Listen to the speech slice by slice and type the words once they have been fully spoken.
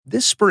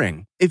This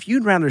spring, if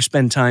you'd rather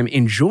spend time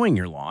enjoying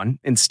your lawn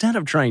instead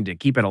of trying to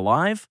keep it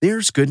alive,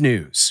 there's good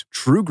news.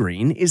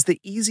 TruGreen is the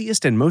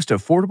easiest and most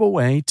affordable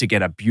way to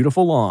get a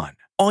beautiful lawn.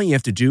 All you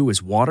have to do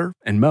is water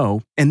and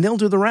mow, and they'll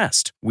do the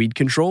rest. Weed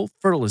control,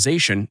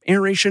 fertilization,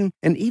 aeration,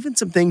 and even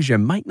some things you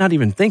might not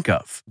even think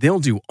of. They'll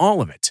do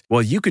all of it,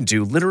 while you can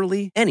do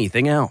literally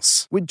anything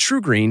else. With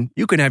TruGreen,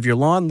 you can have your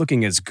lawn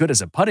looking as good as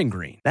a putting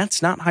green.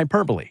 That's not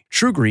hyperbole.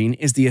 TruGreen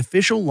is the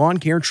official lawn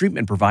care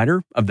treatment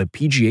provider of the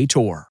PGA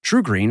Tour.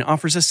 TruGreen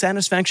offers a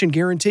satisfaction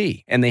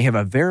guarantee, and they have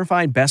a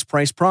verified best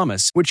price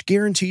promise, which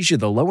guarantees you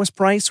the lowest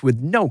price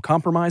with no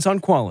compromise on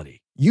quality.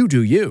 You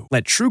do you.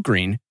 Let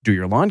TruGreen do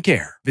your lawn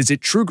care. Visit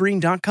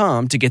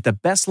TruGreen.com to get the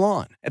best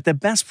lawn at the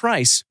best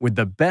price with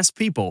the best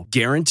people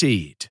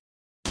guaranteed.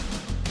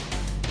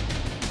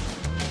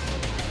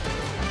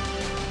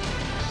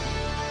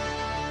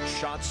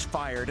 Shots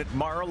fired at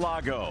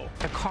Mar-a-Lago.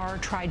 The car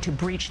tried to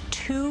breach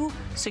 2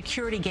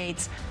 security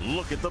gates.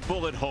 Look at the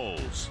bullet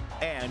holes.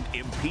 And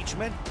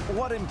impeachment?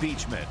 What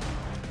impeachment?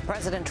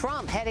 President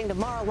Trump heading to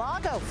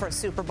Mar-a-Lago for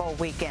Super Bowl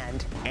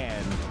weekend.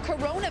 And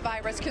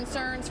coronavirus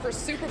concerns for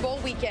Super Bowl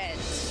weekend.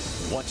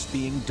 What's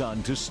being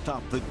done to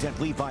stop the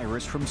deadly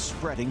virus from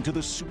spreading to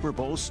the Super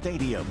Bowl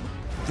stadium?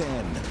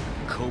 Then,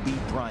 Kobe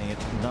Bryant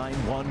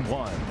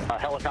 911. A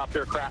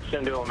helicopter crashed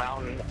into a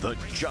mountain. The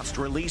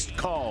just-released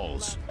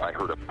calls. I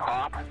heard a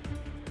pop,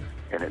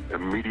 and it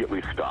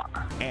immediately stopped.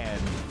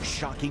 And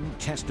shocking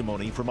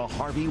testimony from a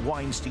Harvey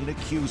Weinstein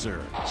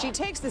accuser. She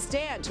takes the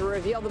stand to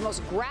reveal the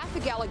most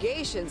graphic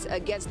allegations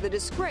against the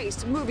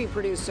disgraced movie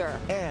producer.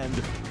 And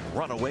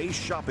runaway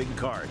shopping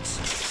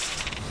carts.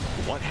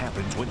 What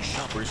happens when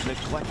shoppers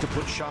neglect to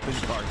put shopping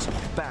carts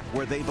back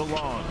where they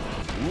belong?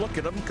 Look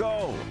at them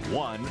go,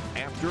 one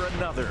after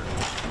another.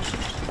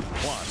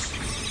 Plus,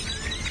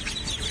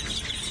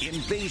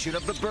 invasion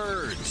of the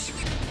birds.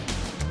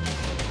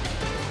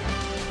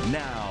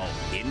 Now,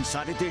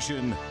 Inside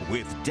Edition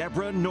with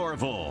Deborah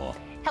Norville.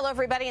 Hello,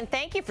 everybody, and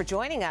thank you for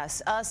joining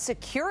us. A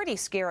security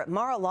scare at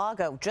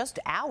Mar-a-Lago just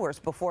hours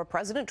before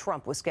President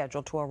Trump was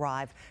scheduled to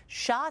arrive.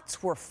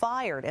 Shots were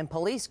fired, and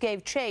police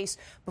gave chase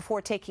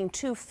before taking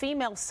 2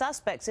 female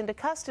suspects into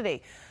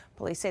custody.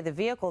 Police say the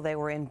vehicle they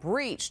were in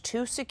breached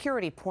 2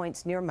 security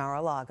points near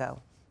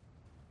Mar-a-Lago.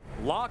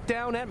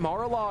 Lockdown at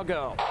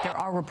Mar-a-Lago. There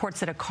are reports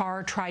that a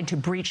car tried to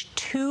breach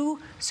 2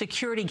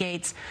 security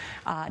gates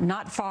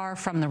not far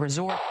from the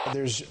resort.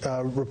 There's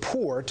a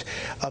report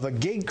of a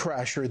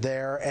gatecrasher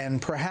there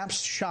and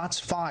perhaps shots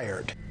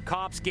fired.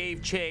 Cops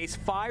gave chase,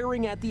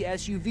 firing at the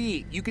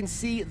SUV. You can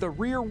see the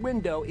rear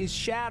window is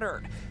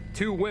shattered.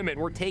 2 women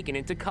were taken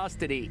into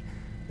custody.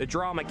 The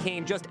drama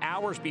came just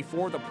hours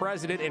before the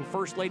president and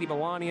First Lady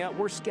Melania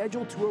were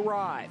scheduled to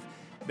arrive.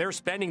 They're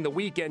spending the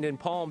weekend in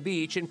Palm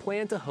Beach and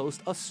plan to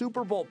host a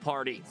Super Bowl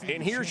party.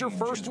 And here's your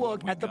first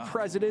look at the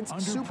president's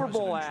Super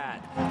Bowl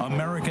ad.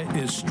 America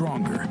is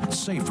stronger,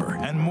 safer,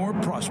 and more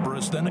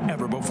prosperous than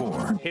ever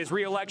before. His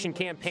re-election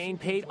campaign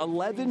paid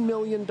 $11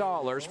 million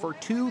for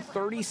 2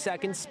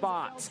 30-second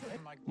spots.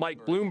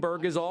 Mike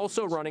Bloomberg is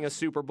also running a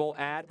Super Bowl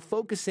ad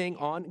focusing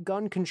on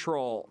gun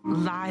control.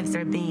 Lives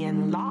are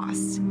being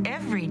lost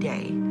every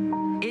day.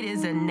 It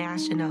is a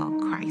national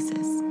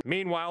crisis.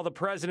 Meanwhile, the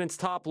president's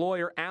top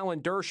lawyer,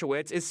 Alan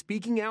Dershowitz, is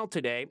speaking out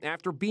today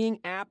after being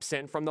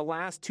absent from the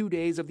last 2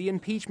 days of the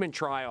impeachment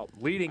trial,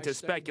 leading to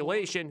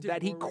speculation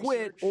that he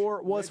quit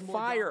or was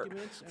fired,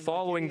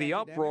 following the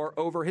uproar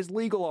over his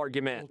legal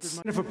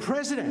arguments. If a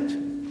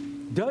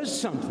president does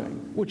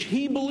something which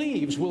he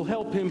believes will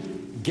help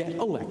him get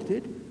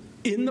elected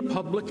in the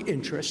public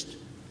interest,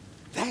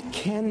 that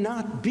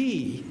cannot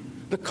be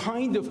the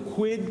kind of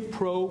quid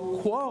pro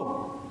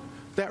quo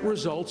that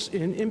results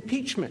in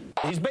impeachment.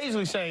 He's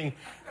basically saying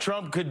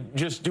Trump could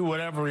just do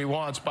whatever he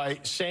wants by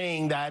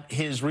saying that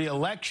his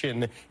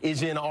reelection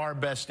is in our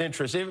best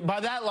interest. By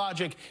that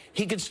logic,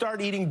 he could start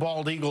eating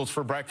bald eagles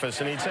for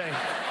breakfast, and he'd say,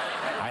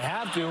 I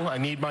have to. I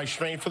need my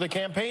strength for the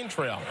campaign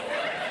trail.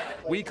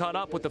 We caught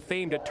up with the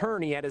famed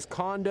attorney at his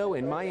condo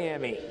in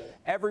Miami.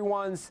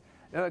 Everyone's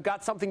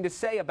got something to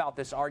say about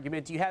this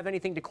argument. Do you have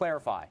anything to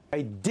clarify?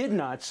 I did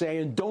not say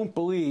and don't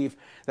believe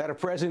that a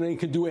president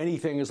can do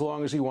anything as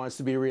long as he wants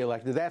to be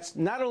reelected. That's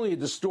not only a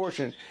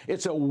distortion,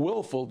 it's a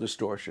willful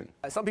distortion.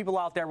 Some people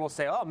out there will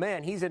say, oh,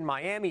 man, he's in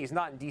Miami, he's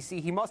not in D.C.,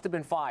 he must have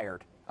been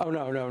fired. Oh,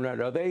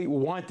 no. They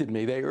wanted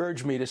me. They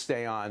urged me to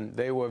stay on.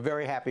 They were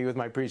very happy with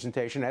my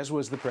presentation, as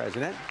was the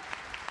president.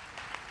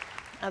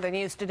 Other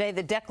news today,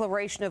 the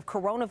declaration of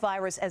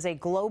coronavirus as a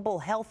global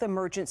health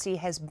emergency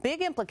has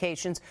big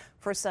implications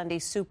for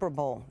Sunday's Super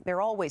Bowl. There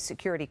are always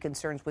security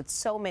concerns with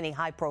so many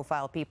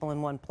high-profile people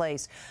in one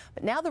place.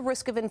 But now the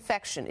risk of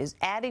infection is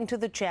adding to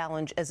the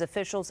challenge as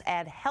officials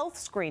add health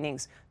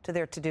screenings to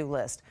their to-do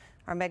list.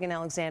 Our Megan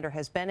Alexander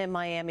has been in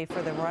Miami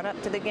for the run-up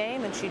to the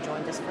game, and she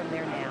joined us from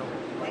there now.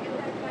 Megan?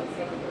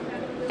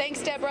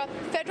 Thanks, Deb. Deborah,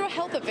 federal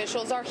health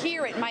officials are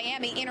here at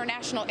Miami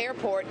International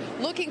Airport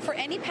looking for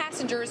any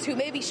passengers who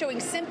may be showing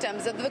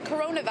symptoms of the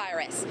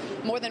coronavirus.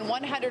 More than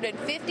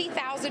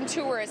 150,000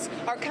 tourists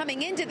are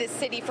coming into this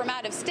city from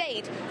out of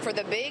state for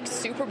the big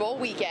Super Bowl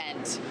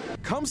weekend.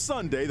 Come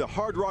Sunday, the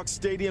Hard Rock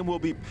Stadium will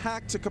be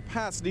packed to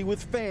capacity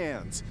with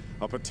fans,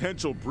 a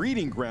potential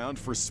breeding ground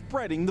for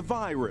spreading the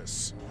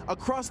virus.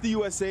 Across the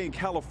USA and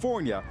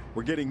California,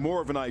 we're getting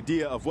more of an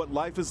idea of what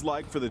life is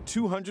like for the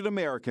 200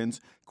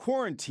 Americans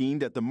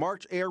quarantined at the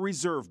March Air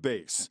Reserve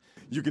Base.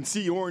 You can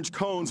see orange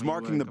cones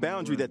marking the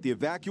boundary that the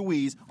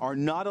evacuees are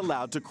not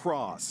allowed to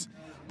cross.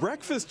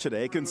 Breakfast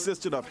today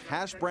consisted of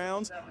hash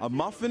browns, a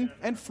muffin,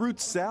 and fruit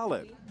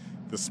salad.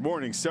 This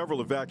morning,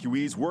 several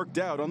evacuees worked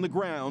out on the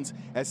grounds,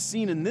 as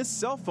seen in this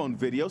cell phone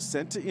video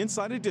sent to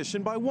Inside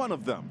Edition by one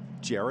of them,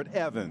 Jared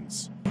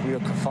Evans. We are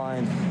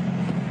confined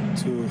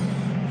to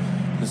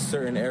a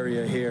certain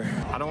area here.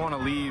 I don't want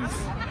to leave,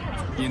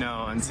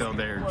 until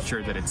they're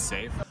sure that it's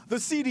safe. The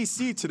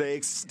CDC today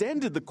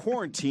extended the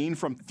quarantine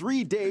from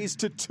 3 days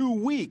to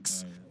 2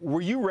 weeks.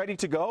 Were you ready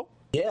to go?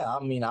 Yeah,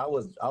 I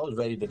was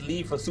ready to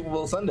leave for Super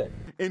Bowl Sunday.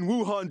 In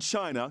Wuhan,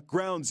 China,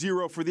 ground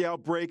zero for the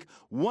outbreak,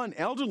 one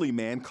elderly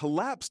man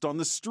collapsed on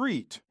the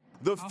street.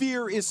 The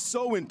fear is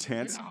so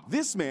intense,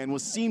 this man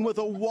was seen with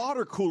a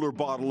water cooler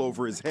bottle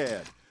over his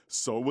head.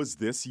 So was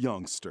this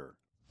youngster.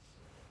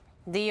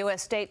 The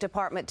U.S. State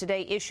Department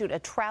today issued a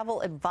travel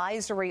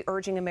advisory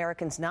urging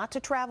Americans not to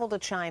travel to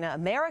China.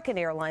 American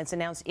Airlines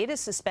announced it is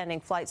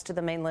suspending flights to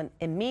the mainland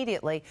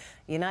immediately.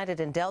 United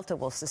and Delta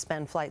will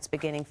suspend flights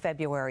beginning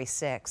February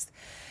 6th.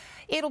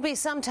 It'll be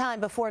some time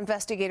before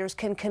investigators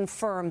can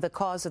confirm the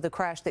cause of the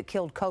crash that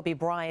killed Kobe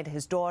Bryant,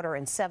 his daughter,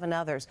 and 7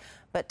 others.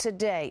 But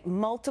today,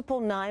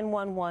 multiple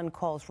 911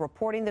 calls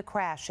reporting the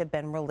crash have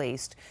been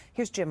released.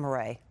 Here's Jim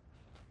Murray.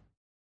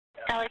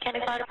 LA County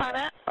Fire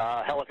Department.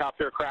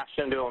 Helicopter crashed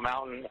into a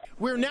mountain.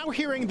 We're now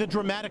hearing the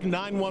dramatic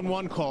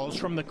 911 calls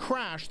from the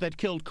crash that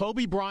killed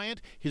Kobe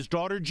Bryant, his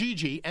daughter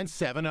Gigi, and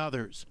 7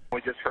 others.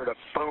 We just heard a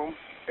boom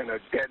and a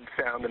dead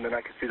sound, and then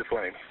I could see the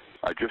flames.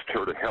 I just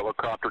heard a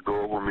helicopter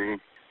go over me.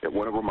 It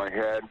went over my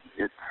head.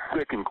 It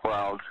thickened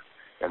clouds,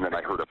 and then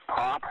I heard a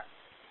pop,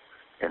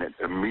 and it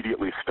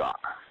immediately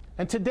stopped.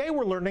 And today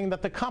we're learning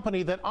that the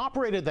company that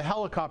operated the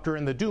helicopter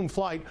in the doomed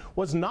flight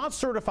was not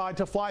certified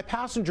to fly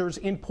passengers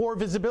in poor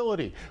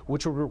visibility,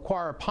 which would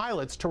require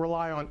pilots to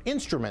rely on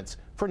instruments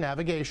for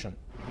navigation.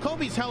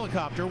 Kobe's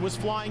helicopter was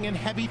flying in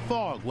heavy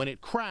fog when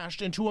it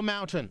crashed into a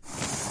mountain.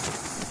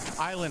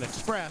 Island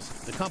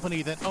Express, the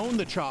company that owned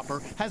the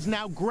chopper, has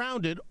now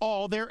grounded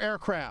all their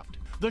aircraft.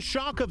 The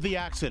shock of the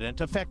accident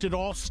affected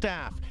all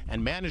staff,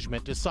 and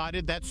management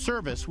decided that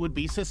service would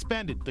be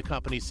suspended, the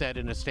company said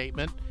in a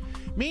statement.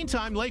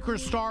 Meantime,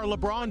 Lakers star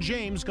LeBron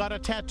James got a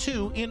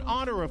tattoo in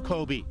honor of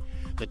Kobe.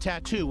 The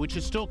tattoo, which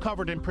is still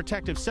covered in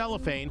protective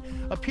cellophane,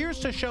 appears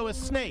to show a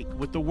snake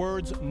with the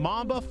words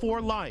Mamba for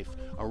Life,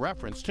 a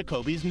reference to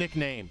Kobe's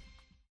nickname.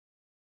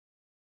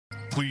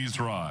 Please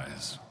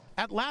rise.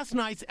 At last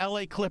night's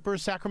LA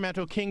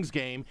Clippers-Sacramento Kings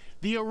game,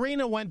 the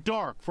arena went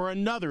dark for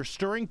another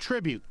stirring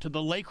tribute to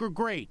the Laker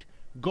great,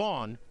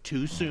 gone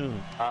too soon.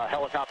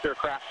 Helicopter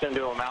crashed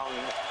into a mountain.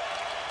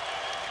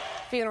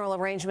 Funeral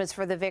arrangements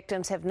for the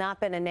victims have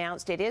not been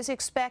announced. It is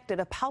expected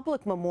a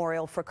public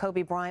memorial for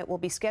Kobe Bryant will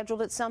be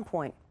scheduled at some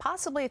point,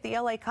 possibly at the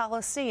LA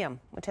Coliseum,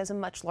 which has a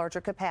much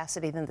larger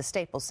capacity than the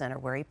Staples Center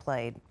where he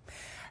played.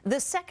 The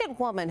second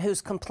woman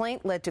whose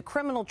complaint led to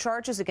criminal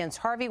charges against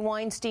Harvey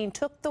Weinstein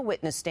took the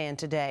witness stand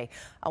today.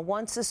 A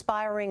once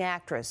aspiring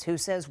actress who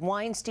says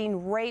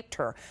Weinstein raped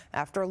her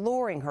after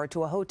luring her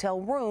to a hotel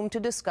room to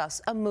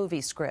discuss a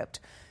movie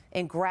script.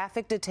 In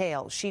graphic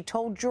detail, she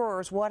told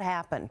jurors what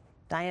happened.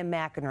 Diane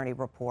McInerney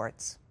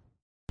reports.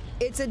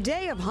 It's a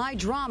day of high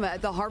drama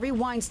at the Harvey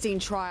Weinstein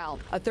trial.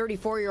 A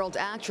 34-year-old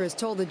actress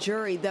told the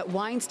jury that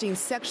Weinstein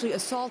sexually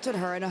assaulted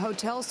her in a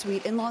hotel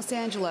suite in Los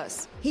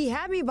Angeles. He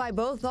had me by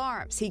both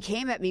arms. He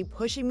came at me,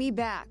 pushing me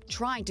back,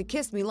 trying to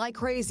kiss me like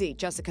crazy,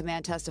 Jessica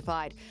Mann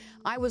testified.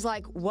 I was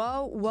like,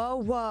 whoa, whoa,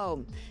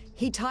 whoa.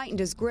 He tightened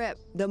his grip.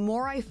 The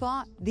more I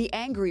fought, the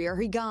angrier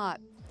he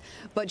got.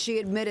 But she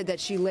admitted that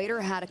she later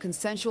had a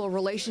consensual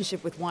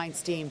relationship with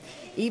Weinstein,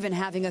 even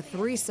having a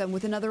threesome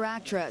with another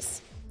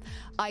actress.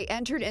 I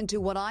entered into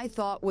what I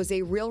thought was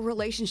a real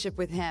relationship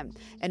with him,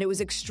 and it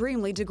was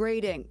extremely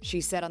degrading,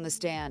 she said on the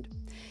stand.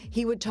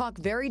 He would talk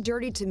very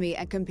dirty to me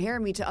and compare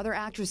me to other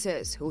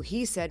actresses who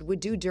he said would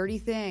do dirty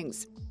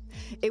things.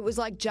 It was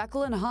like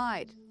Jekyll and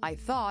Hyde. I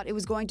thought it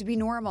was going to be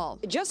normal.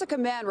 Jessica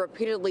Mann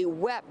repeatedly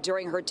wept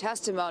during her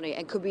testimony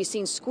and could be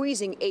seen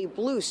squeezing a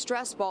blue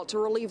stress ball to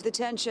relieve the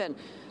tension.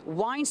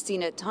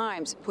 Weinstein at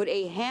times put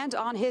a hand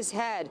on his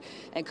head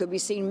and could be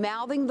seen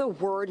mouthing the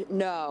word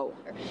no.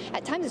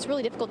 At times it's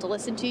really difficult to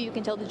listen to. You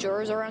can tell the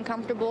jurors are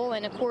uncomfortable,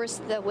 and of course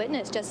the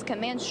witness, Jessica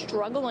Mann,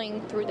 struggling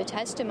through the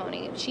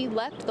testimony. She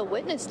left the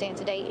witness stand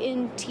today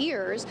in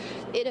tears.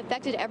 It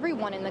affected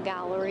everyone in the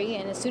gallery,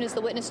 and as soon as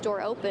the witness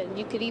door opened,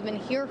 you could even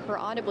hear her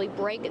audibly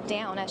break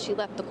down as she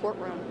left the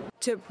courtroom.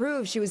 To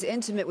prove she was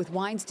intimate with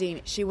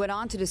Weinstein, she went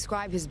on to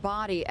describe his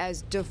body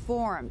as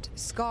deformed,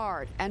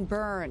 scarred, and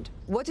burned.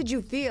 What did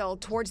you feel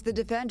towards the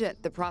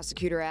defendant? The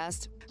prosecutor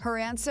asked. Her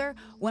answer,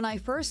 when I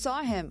first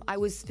saw him, I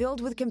was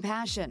filled with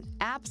compassion,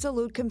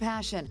 absolute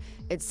compassion.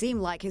 It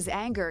seemed like his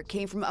anger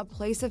came from a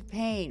place of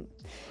pain.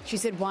 She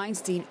said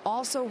Weinstein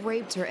also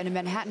raped her in a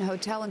Manhattan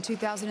hotel in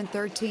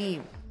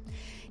 2013.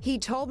 He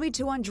told me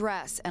to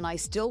undress, and I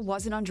still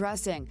wasn't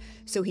undressing,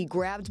 so he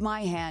grabbed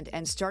my hand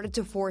and started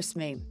to force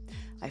me.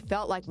 I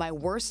felt like my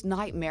worst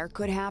nightmare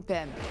could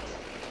happen.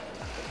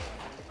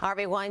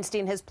 Harvey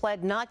Weinstein has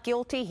pled not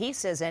guilty. He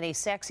says any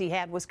sex he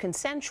had was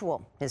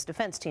consensual. His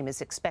defense team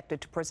is expected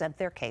to present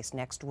their case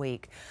next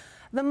week.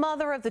 The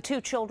mother of the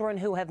 2 children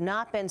who have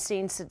not been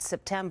seen since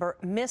September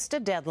missed a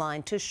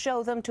deadline to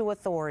show them to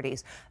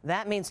authorities.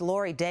 That means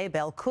Lori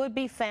Daybell could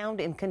be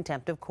found in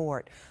contempt of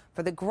court.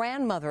 For the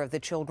grandmother of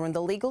the children,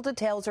 the legal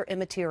details are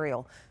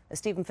immaterial. As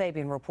Stephen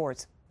Fabian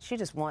reports, she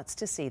just wants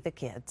to see the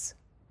kids.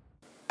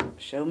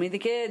 Show me the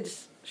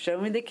kids.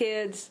 Show me the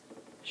kids.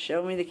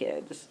 Show me the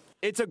kids.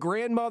 It's a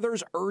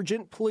grandmother's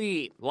urgent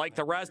plea. Like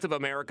the rest of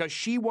America,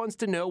 she wants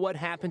to know what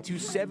happened to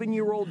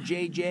 7-year-old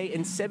JJ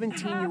and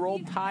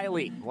 17-year-old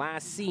Tylee,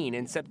 last seen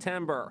in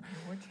September.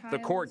 The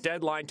court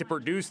deadline to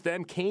produce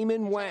them came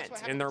and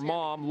went, and their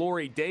mom,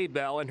 Lori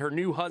Daybell, and her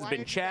new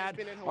husband,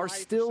 Chad, are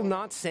still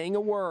not saying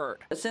a word.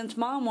 Since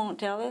Mom won't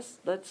tell us,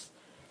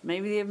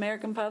 maybe the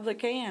American public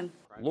can.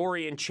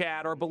 Lori and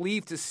Chad are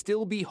believed to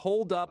still be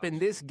holed up in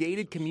this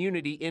gated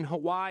community in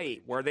Hawaii,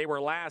 where they were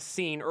last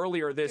seen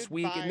earlier this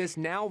week in this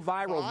now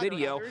viral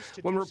video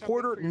when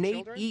reporter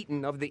Nate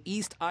Eaton of the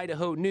East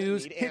Idaho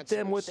News hit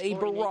them with a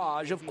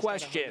barrage of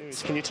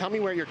questions. Can you tell me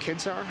where your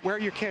kids are? Where are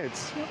your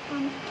kids?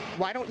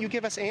 Why don't you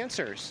give us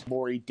answers?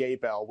 Lori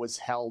Daybell was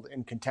held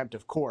in contempt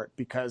of court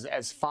because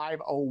as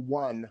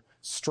 5:01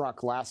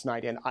 struck last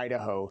night in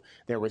Idaho,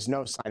 there was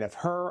no sign of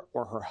her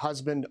or her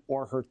husband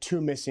or her 2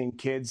 missing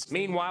kids.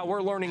 Meanwhile,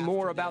 we're learning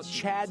more about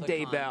Chad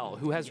Daybell,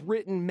 who has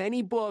written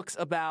many books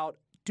about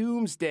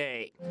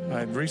doomsday.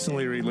 I've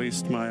recently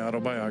released my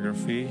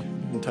autobiography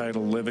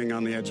entitled Living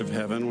on the Edge of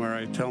Heaven, where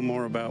I tell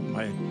more about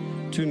my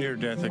 2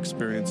 near-death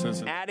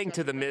experiences. Adding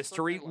to the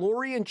mystery,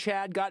 Lori and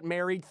Chad got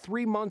married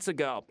 3 months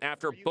ago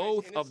after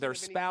both of their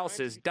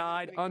spouses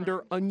died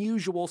under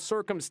unusual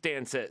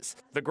circumstances.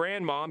 The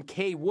grandmom,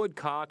 Kay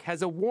Woodcock,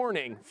 has a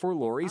warning for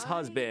Lori's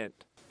husband.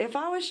 If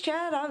I was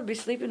Chad, I would be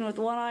sleeping with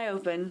one eye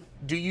open.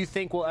 Do you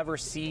think we'll ever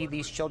see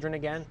these children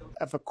again?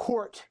 If a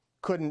court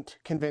couldn't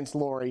convince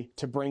Lori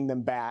to bring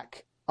them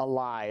back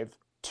alive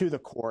to the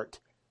court,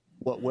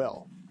 what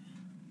will?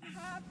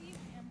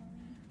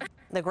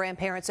 The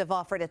grandparents have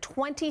offered a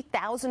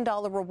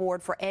 $20,000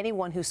 reward for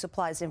anyone who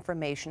supplies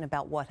information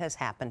about what has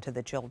happened to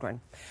the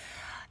children.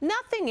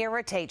 Nothing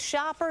irritates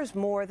shoppers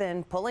more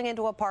than pulling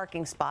into a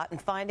parking spot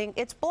and finding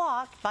it's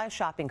blocked by a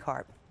shopping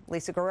cart.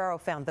 Lisa Guerrero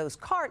found those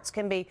carts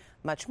can be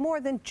much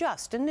more than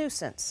just a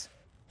nuisance.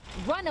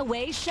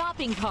 Runaway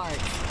shopping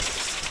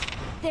carts.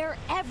 They're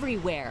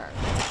everywhere.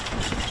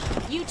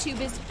 YouTube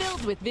is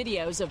filled with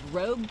videos of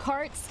rogue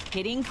carts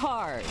hitting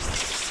cars.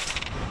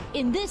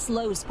 In this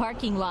Lowe's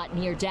parking lot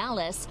near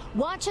Dallas,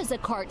 watch as a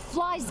cart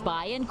flies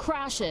by and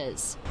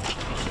crashes.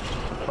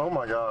 Oh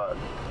my God.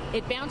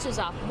 It bounces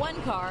off one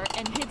car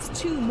and hits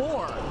 2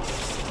 more.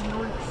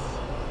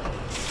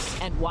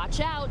 And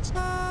watch out.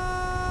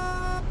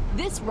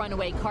 This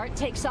runaway cart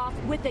takes off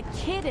with a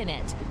kid in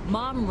it.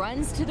 Mom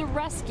runs to the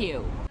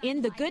rescue.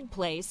 In The Good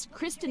Place,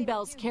 Kristen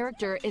Bell's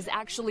character is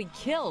actually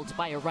killed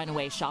by a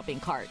runaway shopping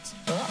cart.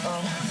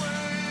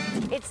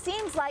 It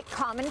seems like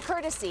common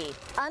courtesy.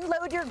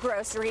 Unload your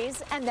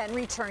groceries and then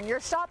return your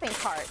shopping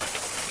cart.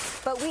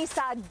 But we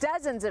saw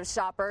dozens of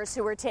shoppers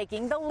who were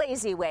taking the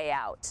lazy way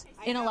out.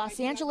 In a Los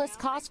Angeles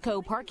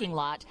Costco parking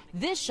lot,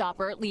 this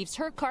shopper leaves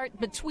her cart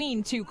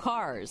between 2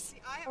 cars.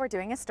 We're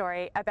doing a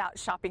story about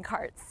shopping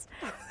carts.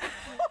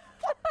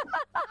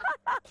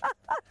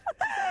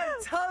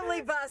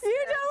 Totally busted.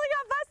 You totally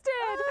got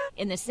busted.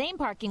 In the same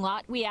parking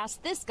lot, we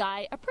asked this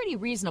guy a pretty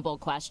reasonable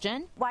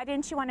question. Why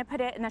didn't you want to put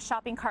it in the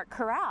shopping cart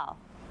corral?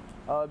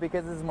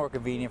 Because it's more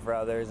convenient for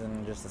others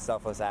and just a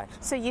selfless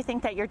act. So you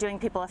think that you're doing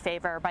people a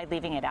favor by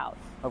leaving it out?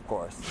 Of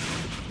course.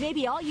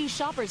 Maybe all you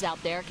shoppers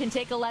out there can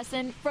take a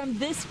lesson from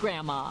this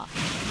grandma.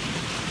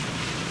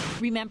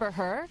 Remember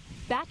her?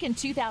 Back in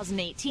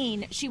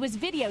 2018, she was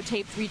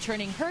videotaped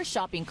returning her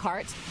shopping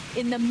cart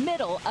in the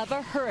middle of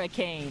a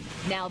hurricane.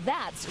 Now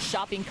that's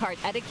shopping cart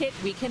etiquette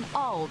we can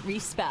all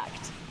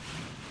respect.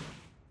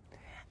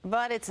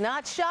 But it's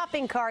not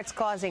shopping carts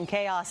causing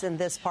chaos in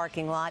this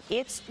parking lot.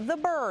 It's the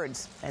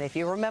birds. And if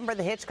you remember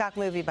the Hitchcock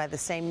movie by the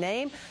same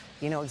name,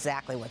 you know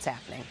exactly what's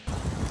happening.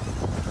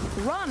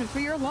 Run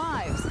for your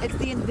lives. It's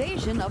the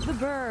invasion of the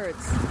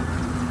birds.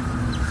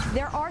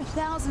 There are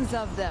thousands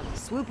of them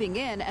swooping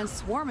in and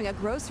swarming a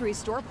grocery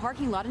store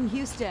parking lot in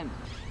Houston.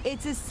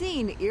 It's a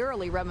scene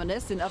eerily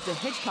reminiscent of the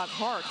Hitchcock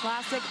horror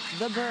classic,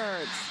 The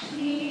Birds.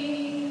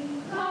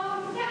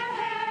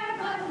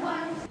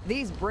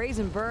 These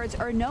brazen birds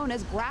are known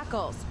as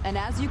grackles, and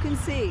as you can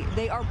see,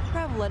 they are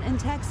prevalent in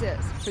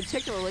Texas,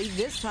 particularly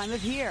this time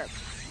of year.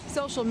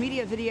 Social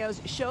media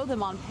videos show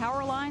them on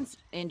power lines,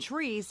 in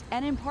trees,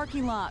 and in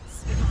parking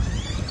lots.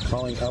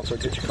 Calling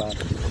Alfred Hitchcock.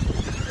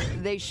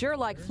 They sure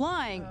like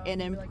flying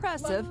in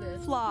impressive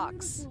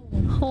flocks.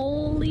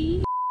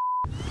 Holy.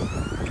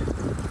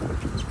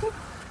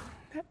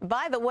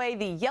 By the way,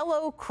 the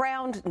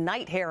yellow-crowned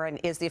night heron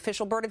is the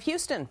official bird of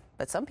Houston,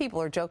 but some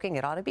people are joking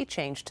it ought to be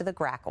changed to the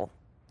grackle.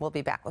 We'll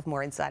be back with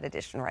more Inside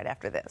Edition right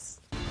after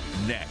this.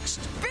 Next.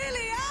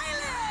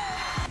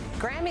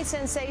 Grammy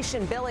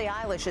sensation Billie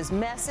Eilish's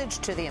message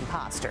to the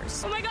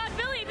imposters. Oh my God,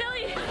 Billie!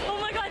 Oh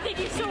my God, thank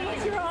you so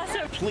much. You're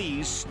awesome.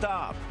 Please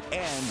stop.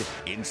 And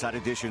Inside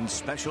Edition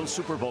special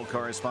Super Bowl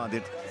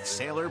correspondent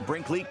Sailor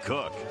Brinkley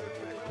Cook.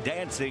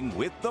 Dancing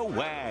with the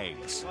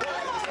Wags. 1, 2,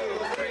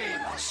 3.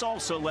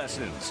 Salsa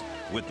lessons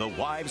with the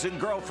wives and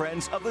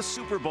girlfriends of the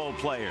Super Bowl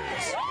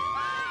players.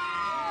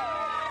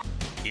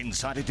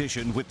 Inside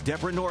Edition with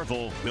Deborah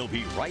Norville will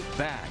be right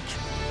back.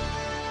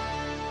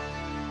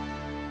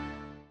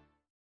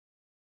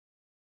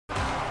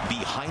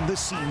 Behind the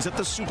scenes at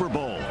the Super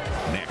Bowl.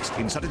 Next,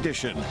 Inside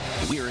Edition.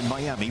 We're in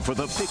Miami for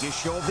the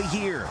biggest show of the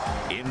year.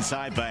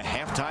 Inside the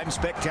Halftime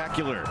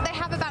Spectacular. They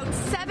have about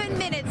 7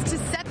 minutes to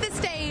set the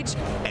stage.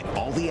 And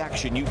all the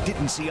action you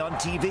didn't see on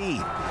TV.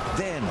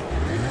 Then,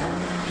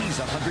 he's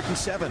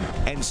 107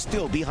 and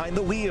still behind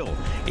the wheel.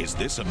 Is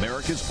this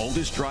America's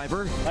oldest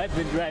driver? I've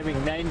been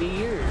driving 90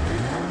 years.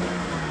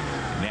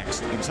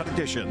 Next, Inside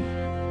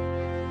Edition.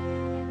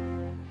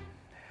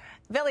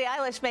 Billie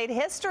Eilish made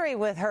history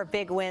with her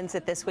big wins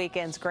at this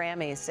weekend's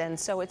Grammys, and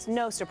so it's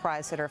no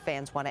surprise that her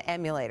fans want to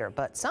emulate her.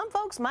 But some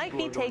folks might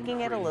be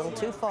taking it a little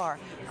too far,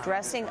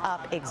 dressing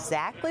up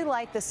exactly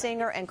like the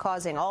singer and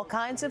causing all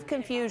kinds of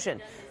confusion.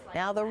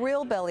 Now the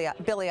real Billie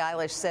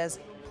Eilish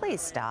says,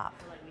 please stop.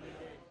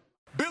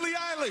 Billie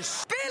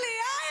Eilish!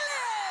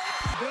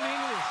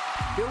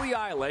 Billie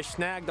Eilish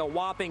snagged a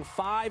whopping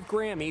 5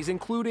 Grammys,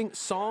 including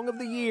Song of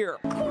the Year.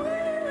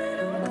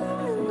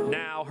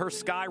 Now, her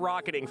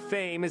skyrocketing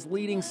fame is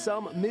leading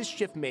some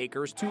mischief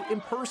makers to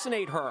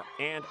impersonate her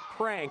and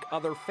prank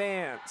other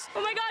fans.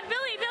 Oh my God,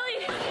 Billie!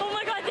 Oh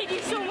my God, thank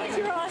you so much.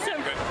 You're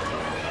awesome.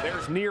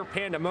 There's near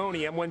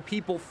pandemonium when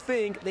people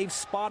think they've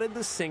spotted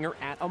the singer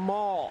at a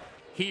mall.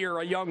 Here,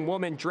 a young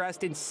woman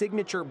dressed in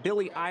signature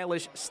Billie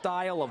Eilish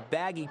style of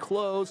baggy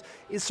clothes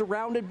is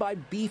surrounded by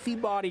beefy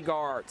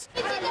bodyguards.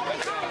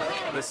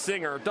 The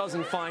singer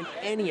doesn't find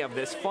any of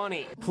this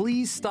funny.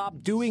 Please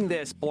stop doing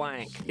this,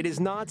 blank. It is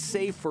not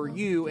safe for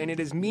you, and it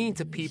is mean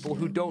to people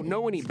who don't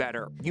know any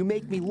better. You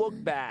make me look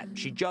bad,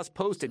 she just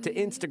posted to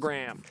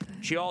Instagram.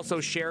 She also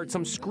shared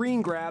some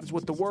screen grabs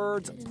with the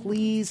words,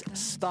 please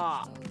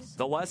stop.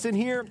 The lesson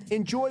here,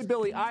 enjoy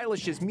Billie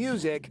Eilish's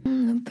music.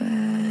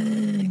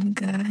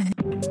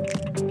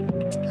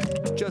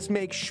 Just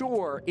make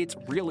sure it's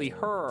really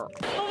her.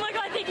 Oh my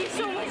God, thank you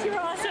so much. You're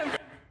awesome.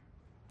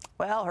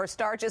 Well, her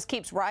star just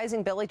keeps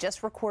rising. Billie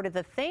just recorded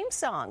the theme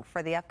song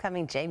for the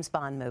upcoming James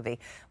Bond movie.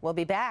 We'll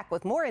be back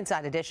with more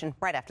Inside Edition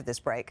right after this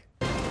break.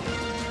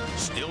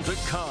 Still to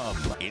come,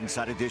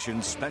 Inside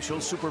Edition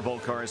special Super Bowl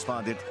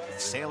correspondent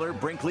Sailor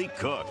Brinkley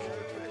Cook.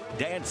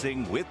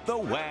 Dancing with the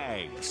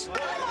Wags. 1,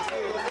 2,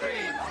 3.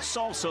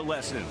 Salsa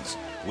lessons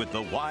with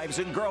the wives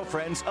and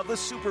girlfriends of the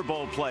Super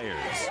Bowl players.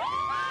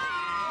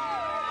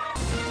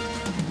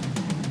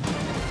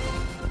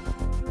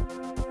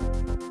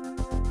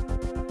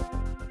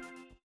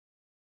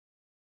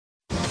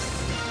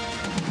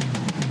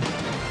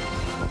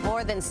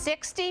 More than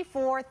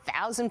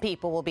 64,000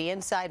 people will be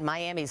inside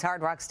Miami's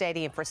Hard Rock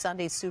Stadium for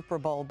Sunday's Super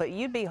Bowl, but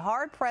you'd be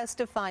hard-pressed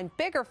to find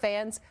bigger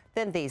fans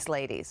than these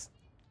ladies.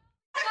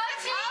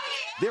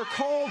 They're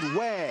called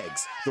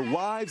WAGs, the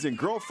wives and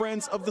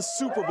girlfriends of the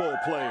Super Bowl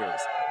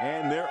players.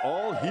 And they're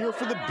all here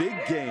for the big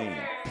game.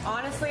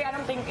 Honestly, I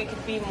don't think it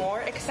could be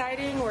more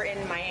exciting. We're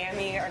in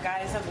Miami. Our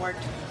guys have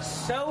worked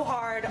so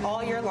hard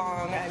all year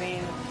long. I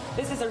mean,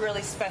 this is a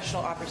really special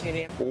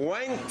opportunity.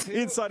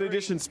 Inside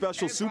Edition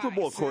special Super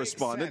Bowl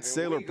correspondent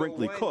Sailor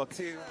Brinkley Cook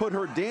put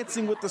her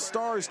Dancing with the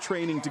Stars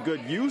training to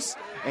good use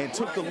and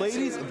took the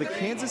ladies of the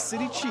Kansas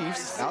City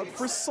Chiefs out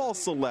for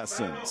salsa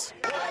lessons.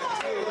 1,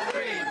 2,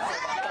 3.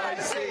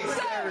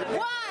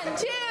 1,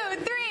 2,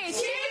 3.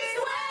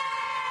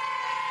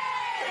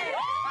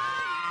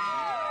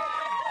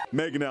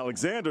 Megan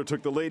Alexander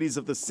took the ladies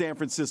of the San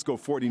Francisco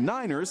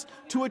 49ers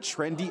to a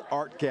trendy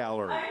art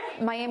gallery.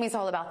 Miami's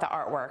all about the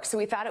artwork, so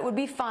we thought it would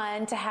be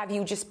fun to have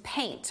you just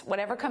paint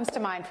whatever comes to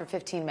mind for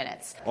 15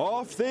 minutes.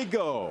 Off they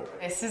go.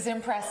 This is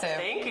impressive.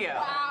 Thank you.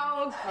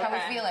 Wow. How are we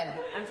feeling?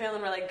 I'm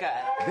feeling really good.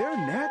 They're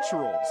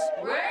naturals.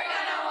 We're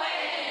gonna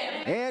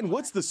win! And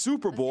what's the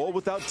Super Bowl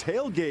without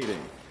tailgating?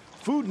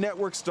 Food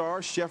Network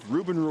star Chef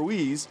Ruben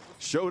Ruiz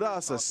showed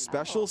us a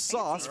special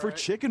sauce for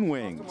chicken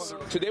wings.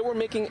 Today we're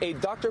making a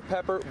Dr.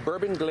 Pepper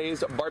bourbon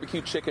glazed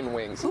barbecue chicken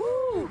wings.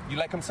 Ooh. You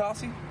like them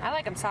saucy? I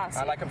like them saucy.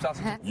 I like them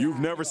saucy. You've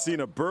never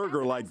seen a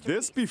burger like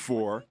this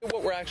before.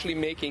 What we're actually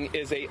making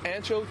is a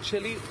ancho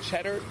chili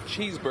cheddar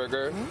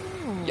cheeseburger.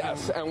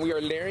 Yes, and we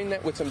are layering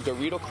that with some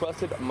Dorito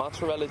crusted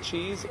mozzarella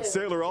cheese.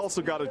 Sailor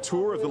also got a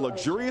tour of the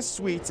luxurious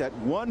suites at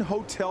One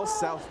Hotel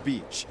South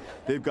Beach.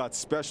 They've got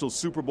special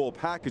Super Bowl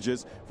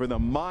packages for the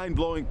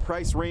mind-blowing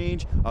price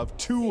range of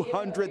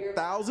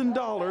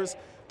 $200,000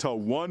 to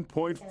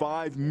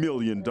 $1.5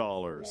 million.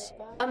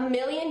 $1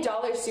 million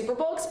Super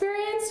Bowl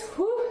experience?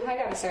 Whew, I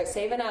gotta start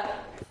saving up.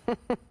 Of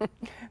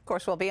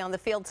course, we'll be on the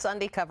field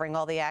Sunday covering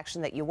all the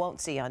action that you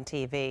won't see on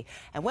TV.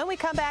 And when we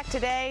come back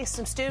today,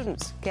 some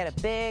students get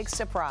a big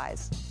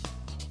surprise.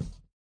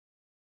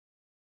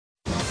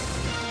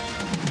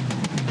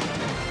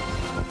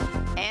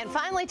 And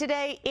finally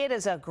today, it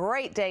is a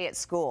great day at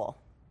school.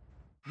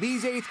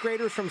 These 8th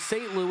graders from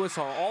St. Louis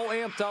are all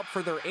amped up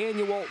for their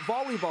annual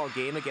volleyball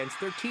game against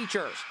their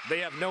teachers. They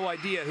have no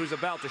idea who's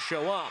about to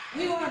show up.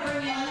 We want to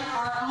bring in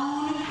our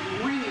own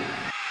ringer.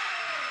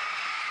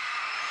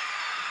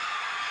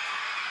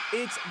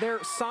 It's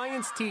their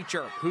science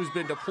teacher who's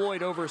been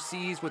deployed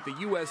overseas with the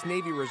U.S.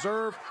 Navy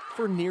Reserve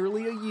for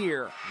nearly a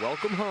year.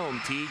 Welcome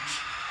home, Teach.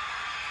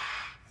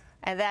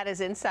 And that is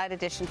Inside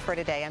Edition for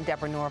today. I'm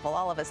Deborah Norville.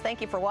 All of us, thank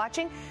you for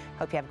watching.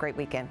 Hope you have a great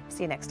weekend.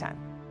 See you next time.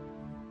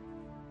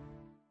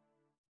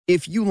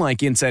 If you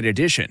like Inside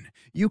Edition,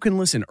 you can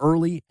listen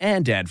early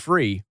and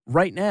ad-free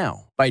right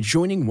now by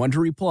joining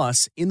Wondery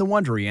Plus in the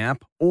Wondery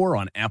app or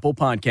on Apple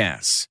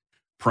Podcasts.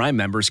 Prime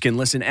members can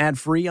listen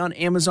ad-free on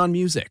Amazon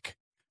Music.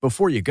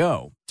 Before you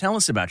go, tell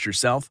us about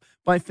yourself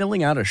by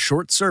filling out a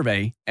short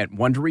survey at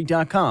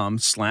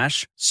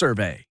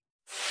Wondery.com/survey.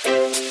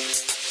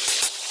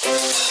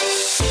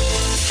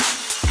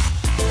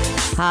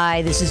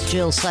 Hi, this is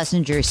Jill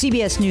Schlesinger,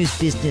 CBS News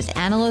business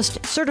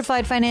analyst,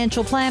 certified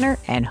financial planner,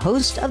 and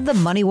host of the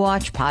Money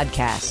Watch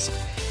podcast.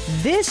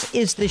 This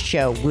is the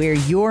show where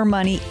your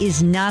money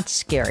is not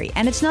scary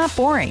and it's not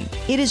boring.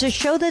 It is a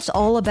show that's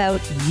all about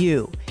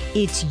you.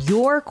 It's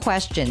your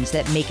questions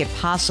that make it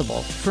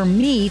possible for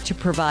me to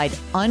provide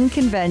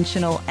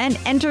unconventional and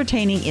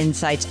entertaining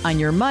insights on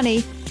your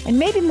money and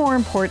maybe more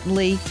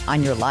importantly,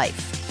 on your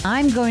life.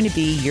 I'm going to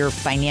be your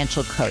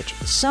financial coach,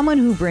 someone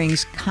who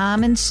brings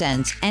common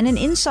sense and an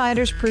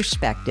insider's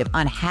perspective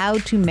on how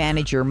to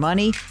manage your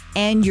money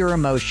and your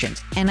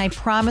emotions. And I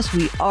promise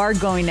we are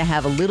going to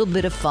have a little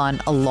bit of fun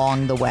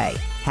along the way.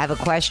 Have a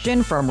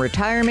question from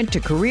retirement to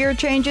career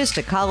changes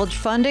to college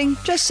funding?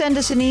 Just send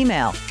us an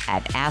email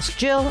at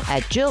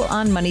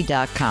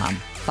askjill@jillonmoney.com.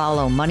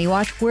 Follow Money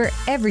Watch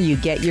wherever you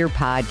get your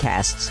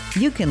podcasts.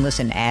 You can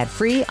listen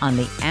ad-free on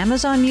the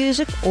Amazon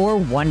Music or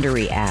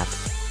Wondery app.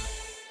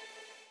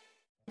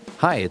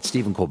 Hi, it's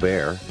Stephen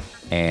Colbert,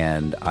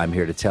 and I'm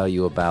here to tell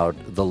you about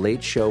The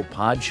Late Show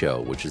Pod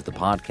Show, which is the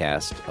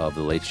podcast of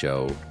The Late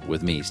Show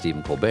with me,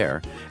 Stephen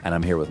Colbert, and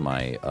I'm here with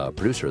my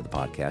producer of the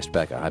podcast,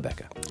 Becca. Hi,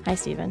 Becca. Hi,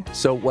 Stephen.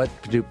 So what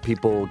do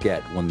people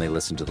get when they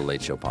listen to The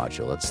Late Show Pod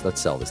Show?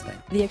 Let's sell this thing.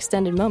 The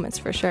extended moments,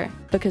 for sure,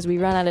 because we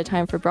run out of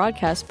time for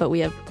broadcast, but we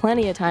have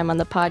plenty of time on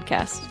the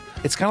podcast.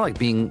 It's kind of like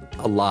being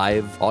a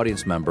live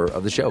audience member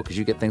of the show because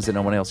you get things that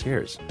no one else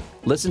hears.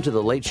 Listen to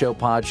The Late Show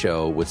Pod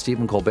Show with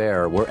Stephen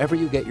Colbert wherever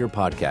you get your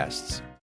podcasts.